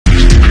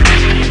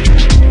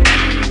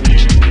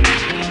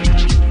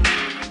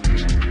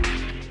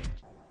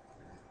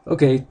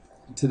Okay,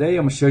 today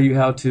I'm going to show you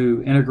how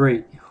to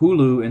integrate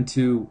Hulu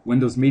into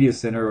Windows Media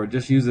Center or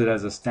just use it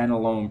as a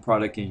standalone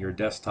product in your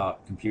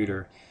desktop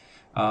computer.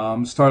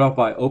 Start off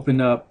by opening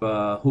up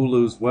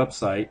Hulu's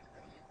website,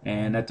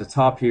 and at the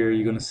top here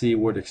you're going to see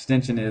where the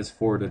extension is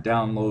for the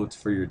downloads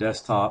for your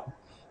desktop.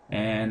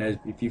 And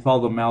if you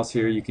follow the mouse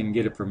here, you can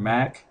get it for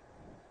Mac,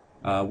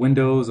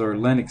 Windows, or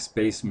Linux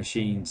based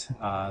machines.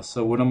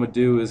 So what I'm going to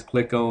do is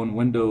click on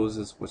Windows,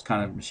 is what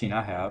kind of machine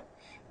I have,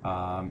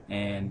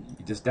 and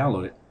you just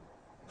download it.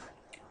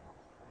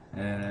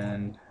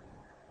 And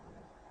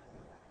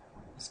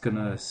it's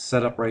gonna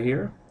set up right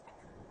here,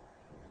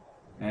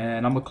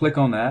 and I'm gonna click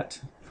on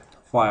that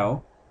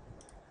file.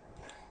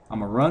 I'm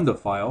gonna run the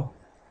file,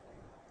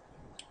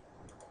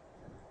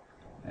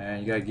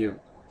 and you gotta give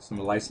some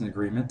license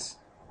agreements,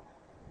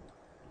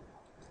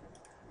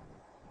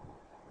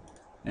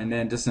 and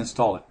then just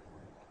install it.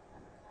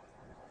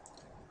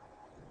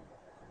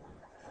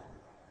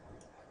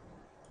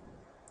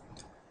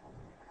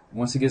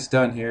 Once it gets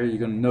done here, you're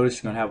going to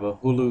notice you're going to have a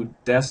Hulu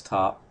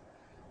desktop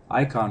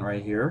icon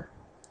right here,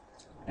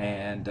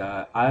 and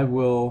I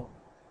will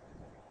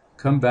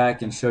come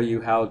back and show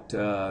you how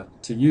to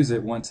use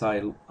it once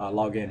I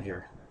log in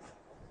here.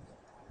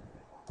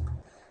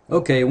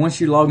 Okay,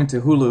 once you log into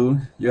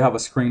Hulu, you'll have a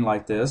screen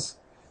like this,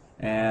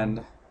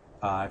 and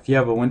if you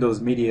have a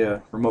Windows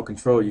Media remote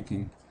control, you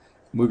can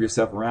move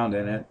yourself around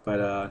in it, but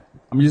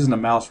I'm using the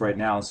mouse right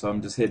now, so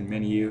I'm just hitting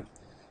menu.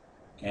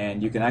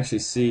 And you can actually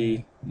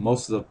see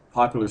most of the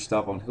popular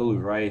stuff on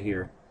Hulu right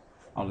here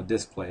on the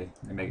display.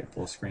 Let me make it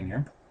full screen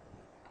here.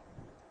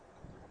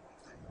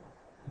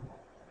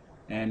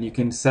 And you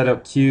can set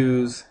up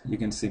queues, you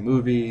can see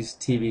movies,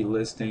 TV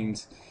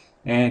listings,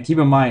 and keep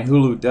in mind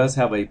Hulu does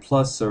have a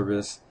Plus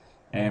service,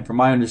 and from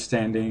my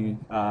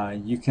understanding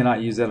you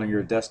cannot use that on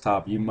your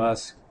desktop. You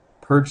must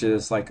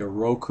purchase like a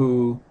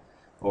Roku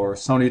or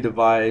Sony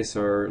device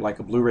or like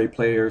a Blu-ray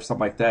player or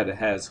something like that that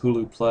has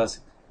Hulu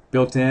Plus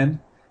built in.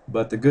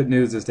 But the good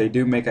news is they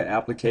do make an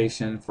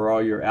application for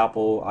all your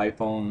Apple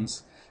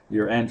iPhones,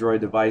 your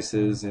Android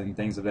devices, and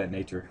things of that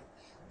nature.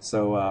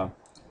 So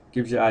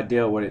gives you an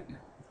idea what it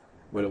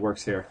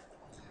works here.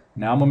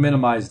 Now I'm gonna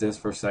minimize this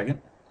for a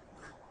second,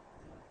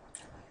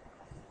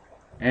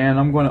 and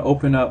I'm going to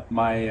open up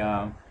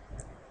my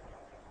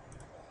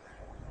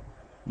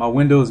my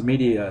Windows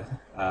Media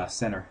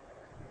Center,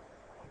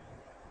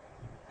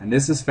 and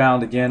this is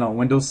found again on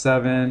Windows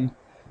 7.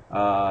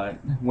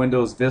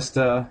 Windows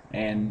Vista,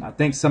 and I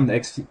think some of the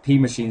XP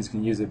machines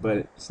can use it, but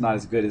it's not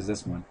as good as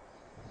this one.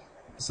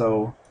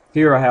 So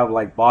here I have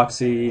like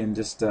Boxy and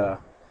just some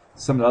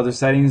of the other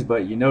settings,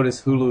 but you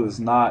notice Hulu is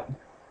not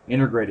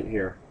integrated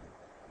here.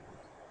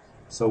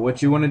 So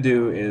what you want to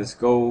do is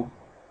I'm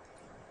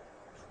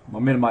gonna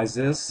minimize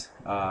this,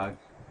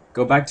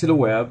 go back to the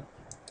web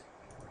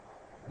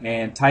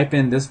and type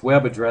in this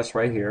web address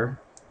right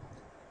here,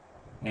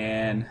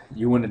 and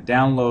you want to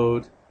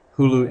download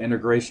Hulu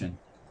integration.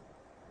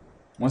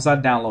 Once I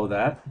download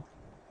that,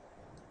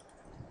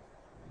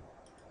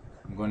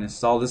 I'm going to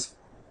install this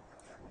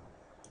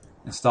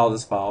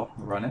file,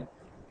 run it.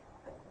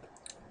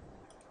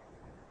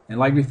 And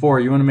like before,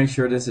 you want to make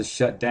sure this is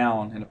shut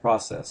down in the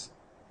process.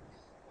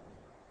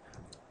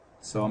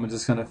 So I'm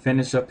just going to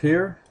finish up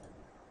here,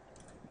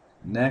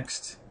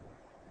 next,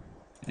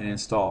 and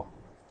install.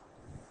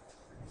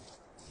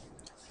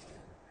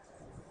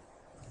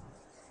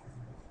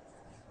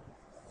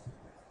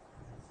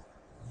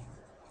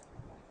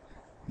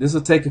 This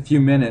will take a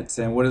few minutes,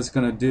 and what it's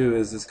going to do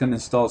is it's going to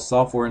install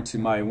software into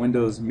my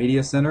Windows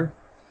Media Center,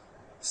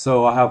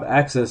 so I have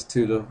access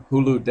to the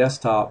Hulu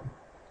desktop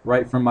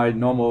right from my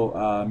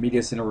normal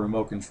Media Center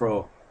remote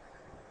control.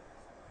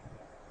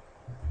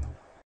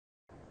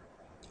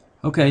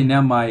 Okay,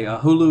 now my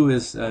Hulu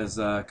is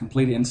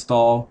completely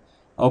installed.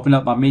 Open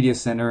up my Media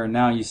Center, and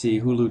now you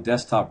see Hulu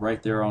desktop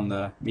right there on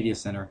the Media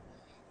Center.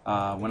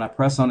 When I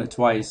press on it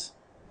twice,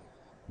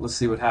 let's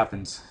see what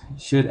happens.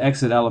 It should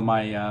exit out of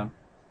my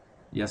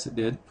yes, it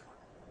did.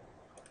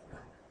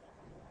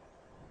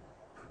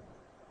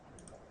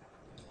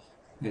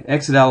 It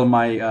exited out of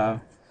my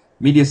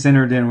Media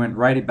Center, then went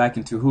right back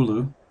into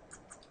Hulu.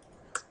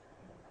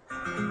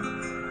 Who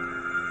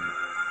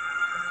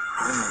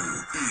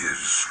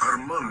is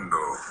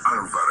Armando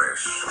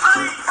Alvarez?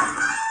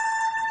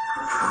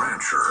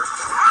 Rancher,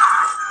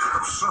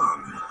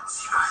 son,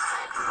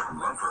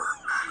 lover.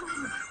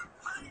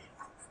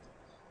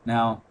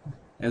 Now,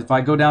 if I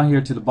go down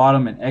here to the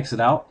bottom and exit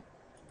out,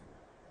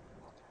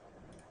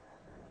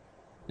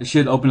 it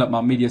should open up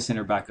my Media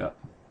Center back up.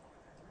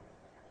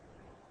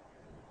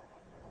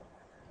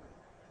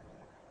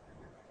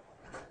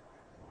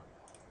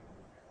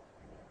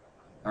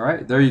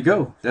 Alright, there you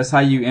go. That's how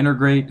you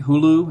integrate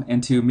Hulu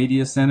into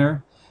Media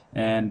Center,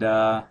 and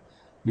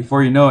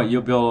before you know it,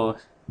 you'll be able to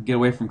get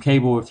away from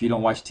cable if you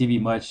don't watch TV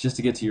much, just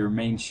to get to your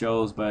main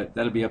shows, but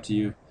that'll be up to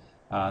you.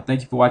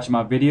 Thank you for watching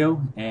my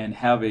video, and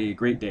have a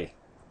great day.